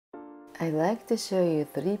I'd like to show you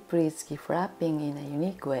 3 pleats gift wrapping in a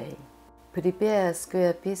unique way. Prepare a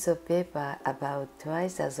square piece of paper about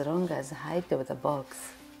twice as long as the height of the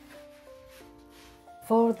box.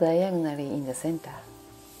 Fold diagonally in the center.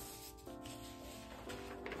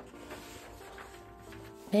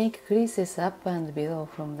 Make creases up and below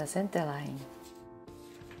from the center line.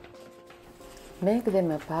 Make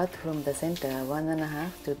them apart from the center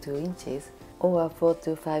 1.5 to 2 inches or 4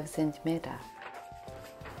 to 5 centimeters.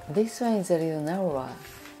 This one is a little narrower,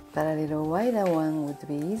 but a little wider one would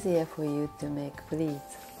be easier for you to make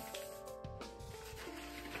pleats.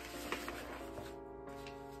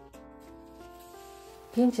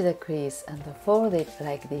 Pinch the crease and fold it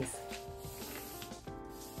like this.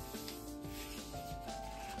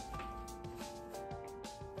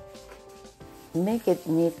 Make it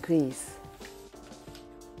neat crease.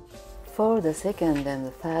 Fold the second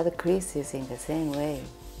and third creases in the same way.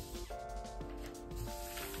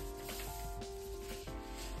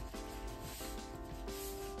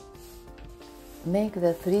 Make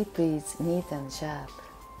the 3 pleats neat and sharp.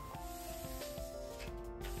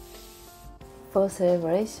 For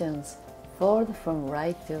celebrations, fold from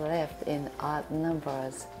right to left in odd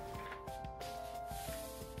numbers.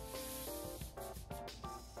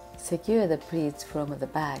 Secure the pleats from the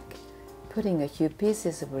back, putting a few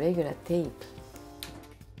pieces of regular tape.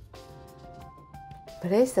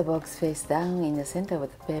 Place the box face down in the center of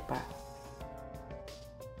the paper.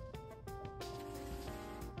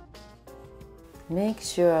 Make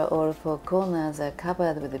sure all 4 corners are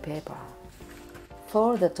covered with the paper.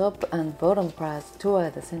 Fold the top and bottom parts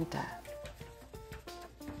toward the center.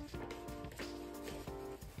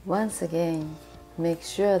 Once again, make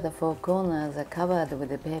sure the 4 corners are covered with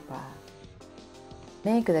the paper.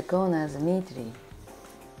 Make the corners neatly.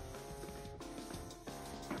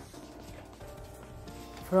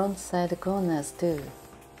 Front side corners too.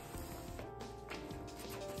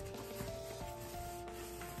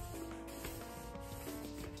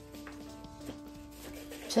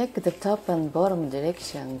 Check the top and bottom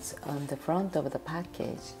directions on the front of the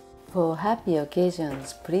package. For happy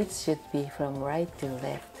occasions, pleats should be from right to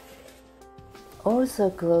left. Also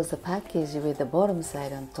close the package with the bottom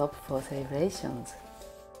side on top for celebrations.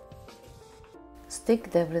 Stick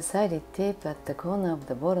double-sided tape at the corner of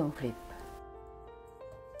the bottom flip.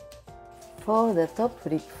 Fold the top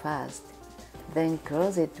flip first, then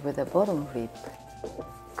close it with the bottom flip.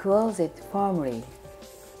 Close it firmly.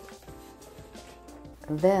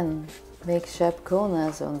 Then, make sharp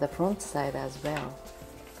corners on the front side as well.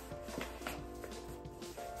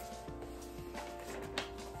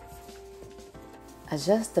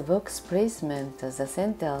 Adjust the box placement as the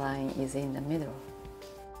center line is in the middle.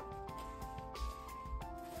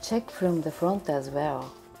 Check from the front as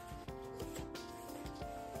well.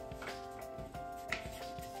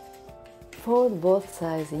 Fold both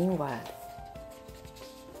sides inward.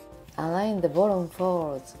 Align the bottom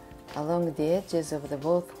folds along the edges of the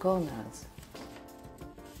both corners.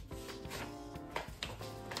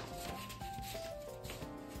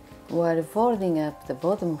 While folding up the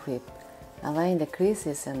bottom flip, align the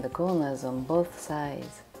creases and the corners on both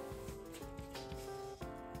sides.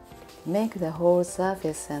 Make the whole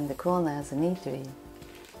surface and the corners neatly.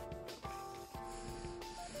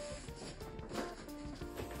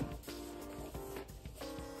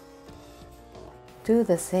 Do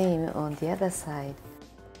the same on the other side.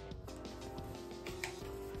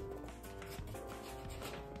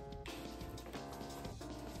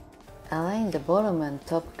 Align the bottom and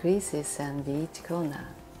top creases and each corner.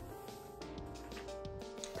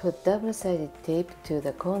 Put double-sided tape to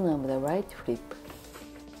the corner of the right flip.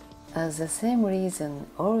 As the same reason,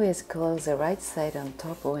 always close the right side on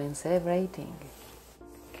top when celebrating.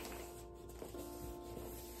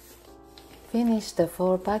 Finish the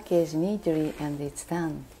full package neatly and it's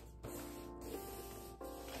done.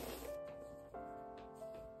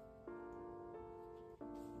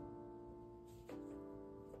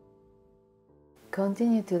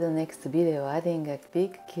 Continue to the next video adding a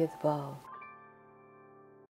big cute bow.